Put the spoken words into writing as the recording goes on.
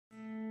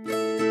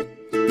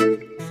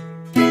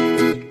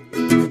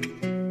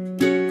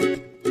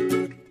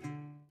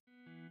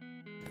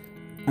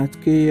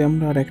আজকে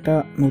আমরা আর একটা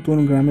নতুন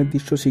গ্রামের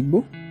দৃশ্য শিখব।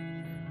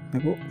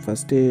 দেখো,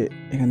 ফার্স্টে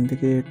এখান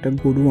থেকে একটা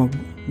গরু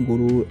আঁকবো।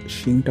 গরুর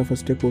শিংটা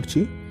ফার্স্টে করছি,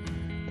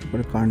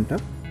 তারপরে কানটা।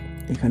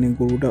 এখানে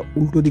গরুটা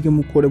উল্টো দিকে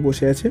মুখ করে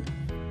বসে আছে,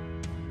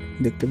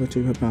 দেখতে পাচ্ছ।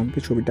 এইভাবে আঁকবে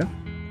ছবিটা।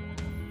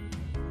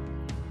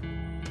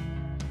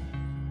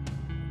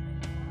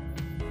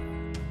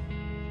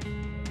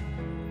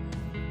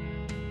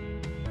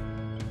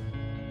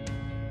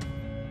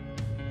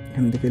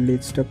 এখান থেকে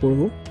লেজটা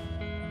করবো,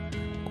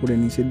 করে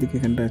নিচের দিকে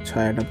এখানটা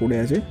ছায়াটা পড়ে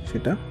আছে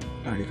সেটা।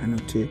 আর এখানে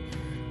হচ্ছে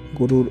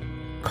গরুর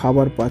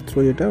খাবার পাত্র,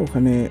 যেটা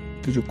ওখানে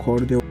কিছু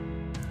খড় দেওয়া,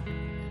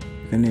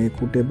 এখানে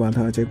কুটে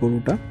বাঁধা আছে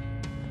গরুটা।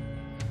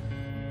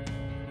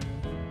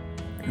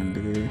 এখান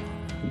থেকে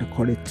এটা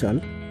খড়ের চাল,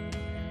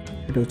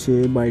 এটা হচ্ছে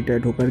বাড়িটায়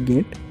ঢোকার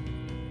গেট।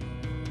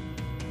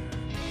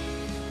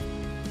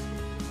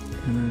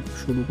 এখানে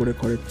শুরু করে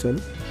খড়ের চাল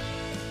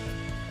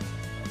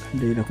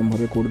এইরকম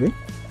ভাবে করবে।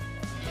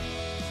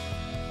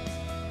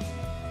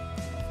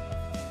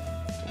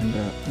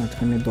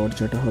 মাঝখানে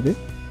দরজাটা হবে,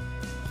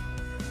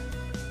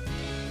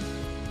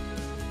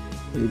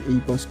 এই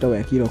পাশটাও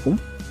একই রকম।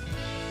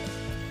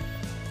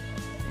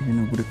 এখানে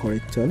উপরে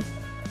খড়ের চাল,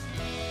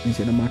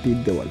 নিচেটা মাটির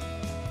দেওয়াল।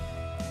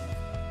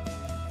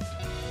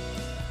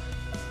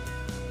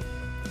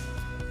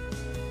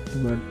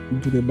 এবার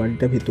দূরে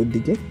বাড়িটা ভেতর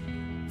দিকে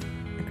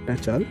একটা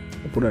চাল,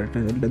 উপরে একটা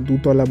চালটা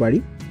দুতলা বাড়ি।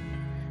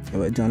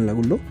 এবার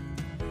জানলাগুলো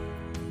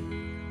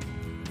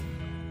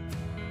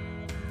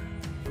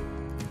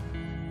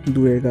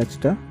দূরের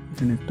গাছটা,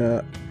 এখানে একটা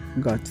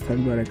গাছ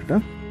থাকবে আর একটা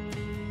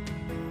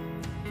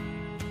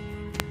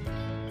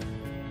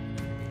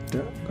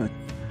গাছ।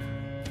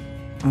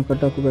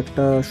 আঁকাটা খুব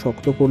একটা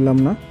শক্ত করলাম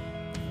না,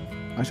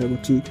 আশা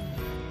করছি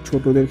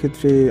ছোটদের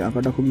ক্ষেত্রে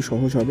আঁকাটা খুবই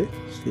সহজ হবে,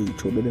 সেই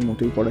ছোটদের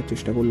মতোই করার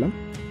চেষ্টা করলাম।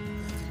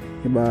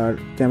 এবার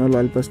ক্যামেল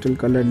অয়েল পাস্টেল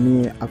কালার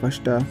নিয়ে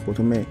আকাশটা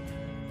প্রথমে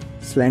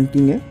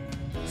স্ল্যান্টিংয়ে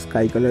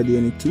স্কাই কালার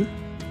দিয়ে নিচ্ছি।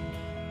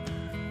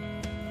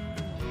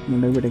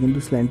 মনে রাখবে এটা কিন্তু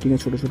স্ল্যান্টিংয়ে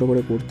ছোটো ছোটো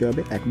করে করতে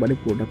হবে, একবারে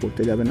পুরোটা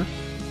করতে যাবে না।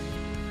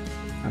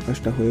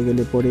 আকাশটা হয়ে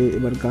গেলে পরে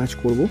এবার গাছ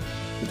করব।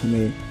 প্রথমে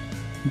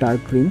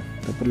ডার্ক গ্রিন,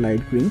 তারপর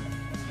লাইট গ্রিন,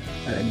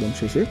 আর একদম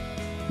শেষে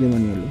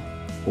লেমন ইয়েলো।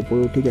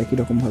 ওপরেও ঠিক একই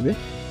রকমভাবে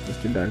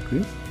ফার্স্টে ডার্ক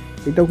গ্রিন।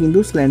 এটাও কিন্তু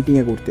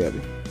স্ল্যান্টিংয়ে করতে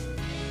হবে।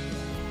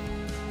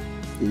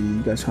 এই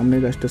গাছ,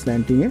 সামনের গাছটা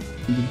স্ল্যান্টিংয়ে,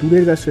 কিন্তু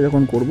দূরের গাছটা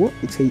যখন করবো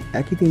সেই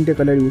একই তিনটে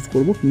কালার ইউজ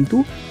করব, কিন্তু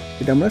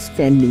এটা আমরা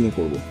স্ট্যান্ডিংয়ে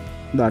করব,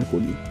 দাঁড়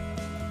করিয়ে।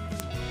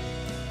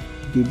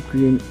 ডিপ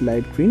গ্রিন,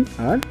 লাইট গ্রিন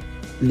আর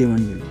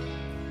লেমন ইয়েলো।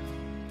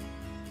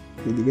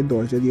 এদিকে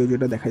দরজা দিয়েও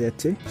যেটা দেখা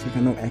যাচ্ছে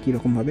সেখানেও একই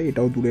রকমভাবে,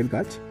 এটাও দূরের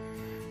গাছ।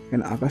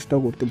 এখানে আকাশটাও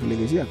করতে ভুলে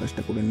গেছি,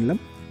 আকাশটা করে নিলাম,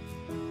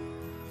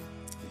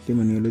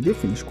 লেমন ইয়েলো দিয়ে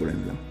ফিনিশ করে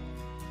নিলাম।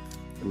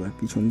 এবার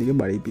পিছন দিকে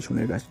বাড়ির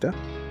পিছনের গাছটা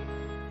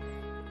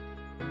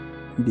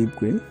ডিপ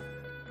গ্রিন,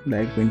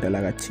 লাইট গ্রিনটা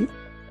লাগাচ্ছি,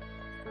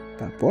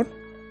 তারপর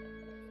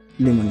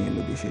লেমন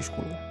ইয়েলো দিয়ে শেষ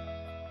করব।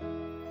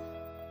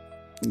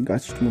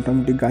 গাছ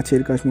মোটামুটি,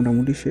 গাছের কাজ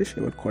মোটামুটি শেষ।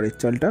 এবার খড়ের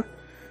চালটা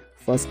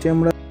ফার্স্টে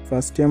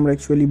আমরা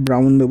অ্যাকচুয়ালি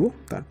ব্রাউন দেবো,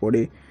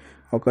 তারপরে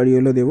অকার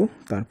ইয়েলো দেবো,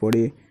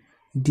 তারপরে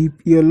ডিপ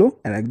ইয়েলো,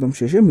 আর একদম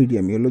শেষে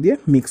মিডিয়াম ইয়েলো দিয়ে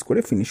মিক্স করে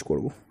ফিনিশ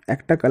করব।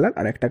 একটা কালার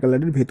আর একটা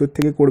কালারের ভেতর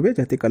থেকে করবে,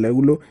 যাতে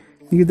কালারগুলো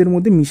নিজেদের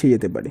মধ্যে মিশে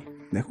যেতে পারে।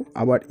 দেখো,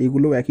 আবার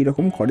এগুলো একই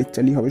রকম খড়ের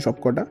চালই হবে সব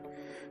কটা।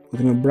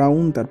 প্রথমে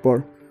ব্রাউন, তারপর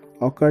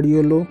অকার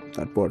ইয়েলো,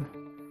 তারপর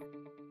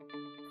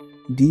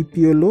ডিপ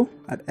ইয়েলো,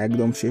 আর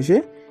একদম শেষে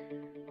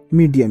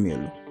মিডিয়াম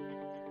ইয়েলো।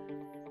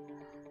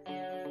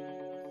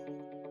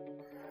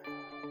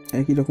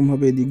 একই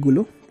রকমভাবে এই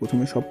দিকগুলো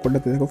প্রথমে সব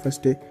কটাতে দেখো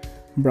ফার্স্টে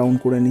ব্রাউন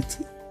করে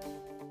নিচ্ছি,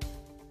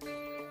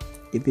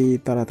 এতে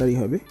তাড়াতাড়ি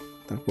হবে।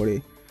 তারপরে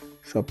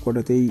সব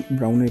কটাতেই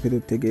ব্রাউনের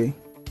ভেতর থেকে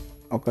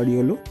অকার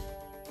ইয়েলো,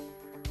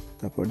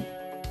 তারপর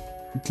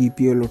ডিপ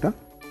ইয়েলোটা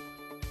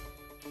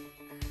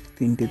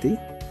তিনটেতেই,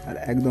 আর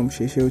একদম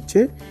শেষে হচ্ছে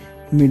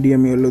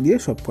মিডিয়াম ইয়েলো দিয়ে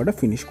সব কটা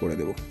ফিনিশ করে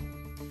দেব।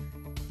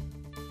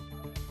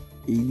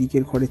 এই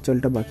দিকের খড়ের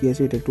চালটা বাকি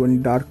আছে, এটা একটুখানি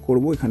ডার্ক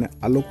করব, এখানে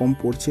আলো কম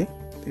পড়ছে,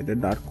 এটা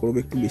ডার্ক করবে,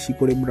 একটু বেশি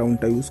করে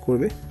ব্রাউনটা ইউজ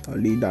করবে,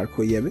 তাহলেই ডার্ক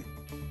হয়ে যাবে।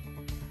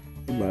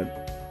 এবার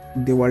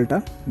দেওয়ালটা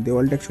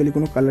অ্যাকচুয়ালি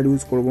কোনো কালার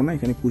ইউজ করব না,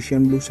 এখানে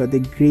কুশিয়ান ব্লুর সাথে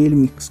গ্রে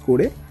মিক্স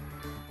করে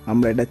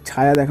আমরা এটা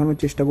ছায়া দেখানোর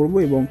চেষ্টা করব।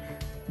 এবং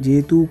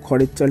যেহেতু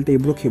খড়ের চালটা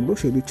এবড়ো খেবড়ো,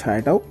 সেহেতু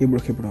ছায়াটাও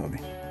এবড়ো খেবড়ো হবে।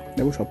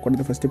 দেখো, সব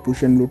কটাতে ফার্স্টে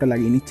কুশিয়ান ব্লুটা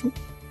লাগিয়ে নিচ্ছি,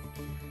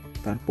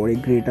 তারপরে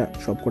গ্রেটা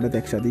সব কটাতে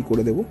একসাথেই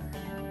করে দেবো।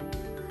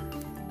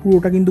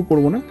 পুরোটা কিন্তু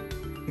করব না,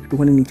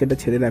 একটুখানি নিচেটা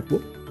ছেড়ে রাখবো,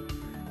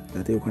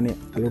 যাতে ওখানে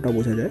আলোটা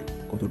বোঝা যায়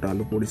কতটা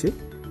আলো পড়েছে।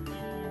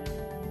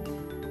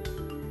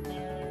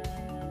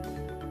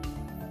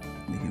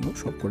 দেখে নাও,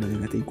 সব কটা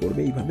জায়গাতেই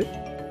করবে এইভাবে।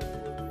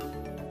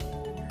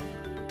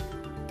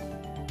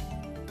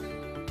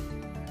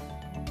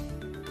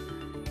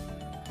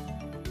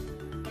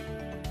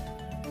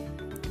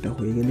 এটা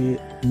হয়ে গেলে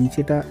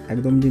নিচেটা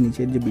একদম, যে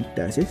নিচের যে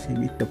বিটটা আছে সেই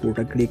বিটটা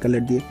পুরোটা গ্রে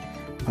কালার দিয়ে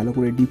ভালো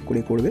করে ডিপ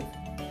করে করবে।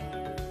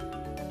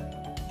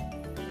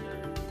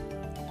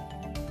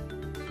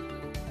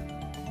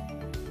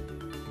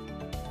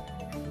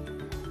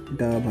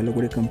 এটা ভালো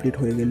করে কমপ্লিট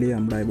হয়ে গেলে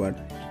আমরা এবার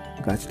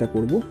গাছটা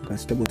করব।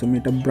 গাছটা প্রথমে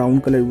এটা ব্রাউন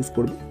কালার ইউজ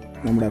করবে,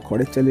 আমরা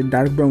খড়ের চালের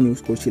ডার্ক ব্রাউন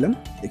ইউজ করছিলাম,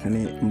 এখানে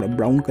আমরা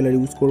ব্রাউন কালার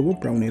ইউজ করব।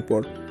 ব্রাউনের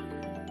পর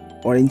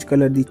অরেঞ্জ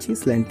কালার দিচ্ছি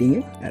স্ল্যান্টিংয়ে,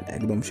 আর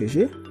একদম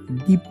শেষে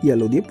ডিপ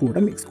ইয়েলো দিয়ে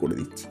পুরোটা মিক্স করে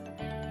দিচ্ছি।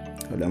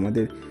 তাহলে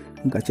আমাদের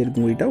গাছের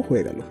গুঁড়িটাও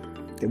হয়ে গেল।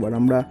 এবার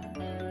আমরা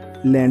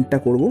ল্যান্ডটা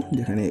করব,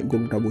 যেখানে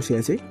গরুটা বসে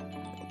আছে,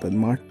 অর্থাৎ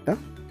মাঠটা।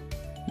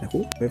 দেখো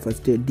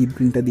ফার্স্টে ডিপ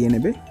গ্রিনটা দিয়ে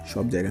নেবে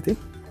সব জায়গাতে,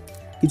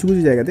 কিছু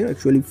কিছু জায়গাতে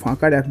অ্যাকচুয়ালি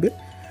ফাঁকা রাখবে,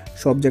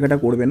 সব জায়গাটা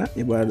করবে না।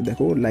 এবার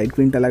দেখো লাইট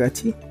গ্রিনটা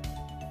লাগাচ্ছি,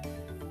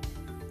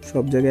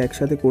 সব জায়গায়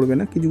একসাথে করবে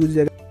না, কিছু কিছু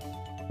জায়গায়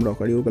আমরা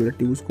অকারিও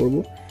কালারটি ইউজ করব।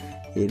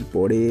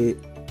 এরপরে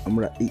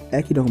আমরা এই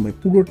একই রকমভাবে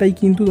পুরোটাই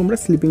কিন্তু তোমরা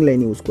স্লিপিং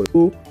লাইন ইউজ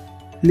করবো।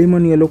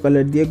 লেমন ইয়েলো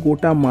কালার দিয়ে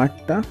গোটা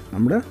মাঠটা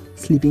আমরা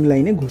স্লিপিং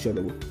লাইনে ঘষে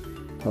দেবো,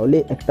 তাহলে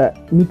একটা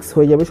মিক্স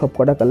হয়ে যাবে সব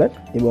কটা কালার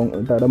এবং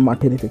এটা একটা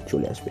মাঠের এফেক্ট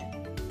চলে আসবে।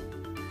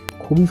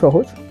 খুবই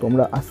সহজ,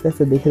 তোমরা আস্তে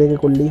আস্তে দেখে দেখে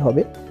করলেই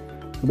হবে।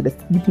 এটা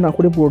স্কিপ না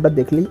করে পুরোটা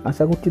দেখলেই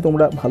আশা করছি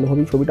তোমরা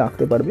ভালোভাবেই ছবিটা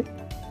আঁকতে পারবে।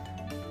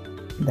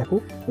 দেখো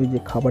ওই যে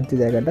খাবার যে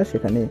জায়গাটা,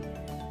 সেখানে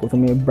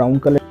প্রথমে ব্রাউন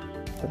কালার,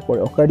 তারপরে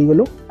অকারি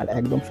হলো, আর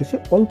একদম শেষে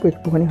অল্প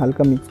একটুখানি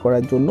হালকা মিক্স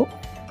করার জন্য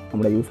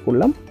আমরা ইউজ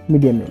করলাম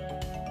মিডিয়াম ইয়েলো।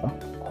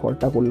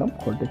 খড়টা করলাম,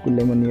 খড়টা একটু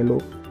লেমন ইয়েলো,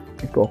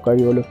 একটু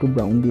অকারি হলো, একটু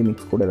ব্রাউন দিয়ে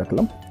মিক্স করে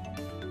রাখলাম।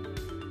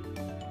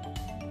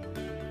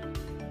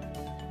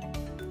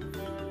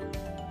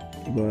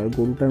 এবার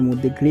গরুটার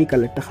মধ্যে গ্রে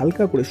কালারটা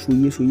হালকা করে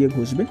শুইয়ে শুইয়ে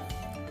ঘষবে।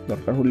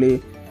 দরকার হলে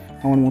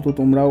আমার মতো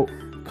তোমরাও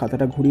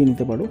খাতাটা ঘুরিয়ে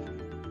নিতে পারো,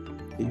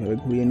 এইভাবে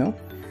ঘুরিয়ে নাও।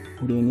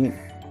 ঘুরিয়ে নিয়ে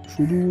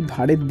শুধু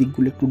ধারের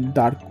দিকগুলো একটু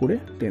ডার্ক করে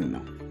টেনে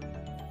নাও,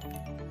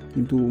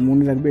 কিন্তু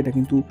মনে রাখবে এটা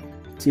কিন্তু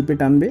চেপে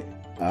টানবে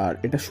আর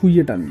এটা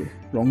শুইয়ে টানবে।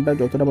 রঙটা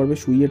যতটা পারবে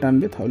শুইয়ে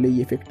টানবে, তাহলে এই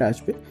এফেক্টটা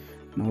আসবে,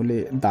 নাহলে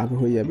দাগ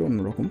হয়ে যাবে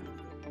অন্যরকম।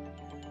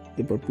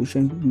 এরপর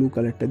পুশিং ব্লু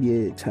কালারটা দিয়ে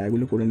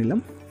ছায়াগুলো করে নিলাম।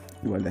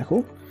 এবার দেখো,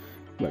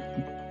 এবার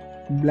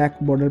ব্ল্যাক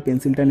বর্ডার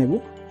পেন্সিলটা নেব,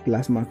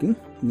 গ্লাস মার্কিং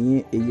নিয়ে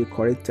এই যে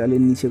খড়ের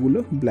চালের নিচেগুলো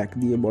ব্ল্যাক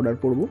দিয়ে বর্ডার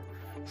করব।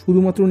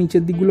 শুধুমাত্র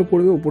নিচের দিকগুলো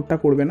করবে, ওপরটা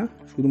করবে না,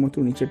 শুধুমাত্র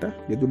নিচেটা,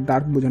 যেহেতু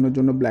ডার্ক বোঝানোর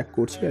জন্য ব্ল্যাক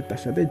করছি, আর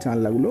তার সাথে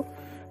জানলাগুলো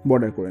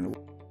বর্ডার করে নেব।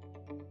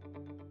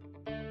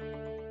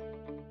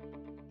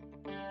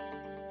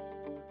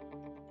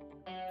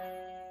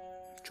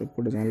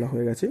 সবকটা জানলা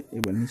হয়ে গেছে,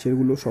 এবার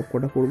নিচেরগুলো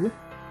সবকটা করবো।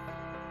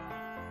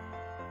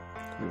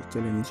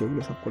 চালের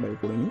নিচেগুলো সবকটাই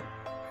করে নিই,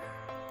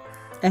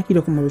 একই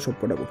রকমভাবে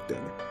সবকটা করতে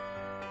হবে।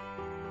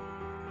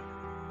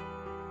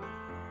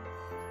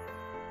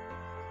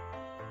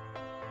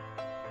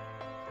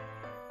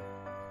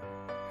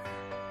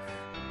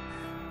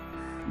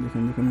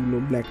 যেখানে যেখানগুলো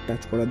ব্ল্যাক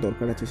টাচ করার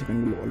দরকার আছে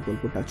সেখানগুলো অল্প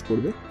অল্প টাচ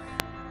করবে।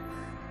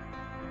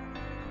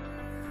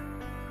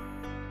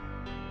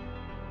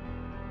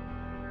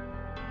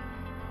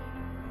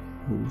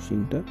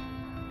 বুশিংটা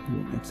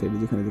এক সাইডে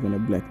যেখানে যেখানে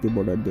ব্ল্যাক দিয়ে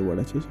বর্ডার দেওয়ার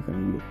আছে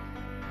সেখানগুলো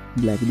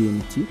ব্ল্যাক দিয়ে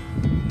নিচ্ছি।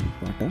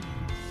 পাটা,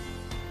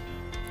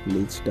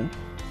 লেজটা,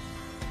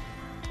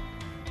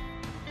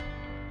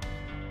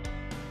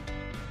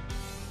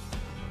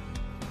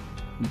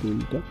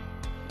 দুলটা,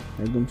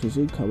 একদম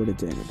শেষে খাবারের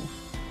জায়গাটা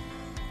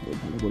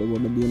ভালো করে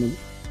বর্ডার দিয়ে নেব।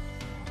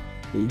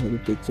 এইভাবে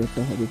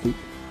টেক্সচারটা হবে ঠিক।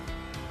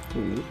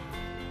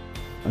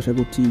 আশা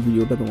করছি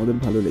ভিডিওটা তোমাদের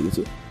ভালো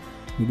লেগেছে।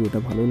 ভিডিওটা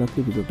ভালো লাগলে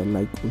ভিডিওটা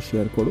লাইক ও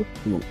শেয়ার করো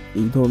এবং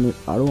এই ধরনের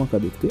আরও আঁকা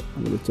দেখতে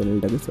আমাদের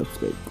চ্যানেলটাকে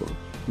সাবস্ক্রাইব করো।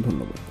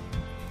 ধন্যবাদ।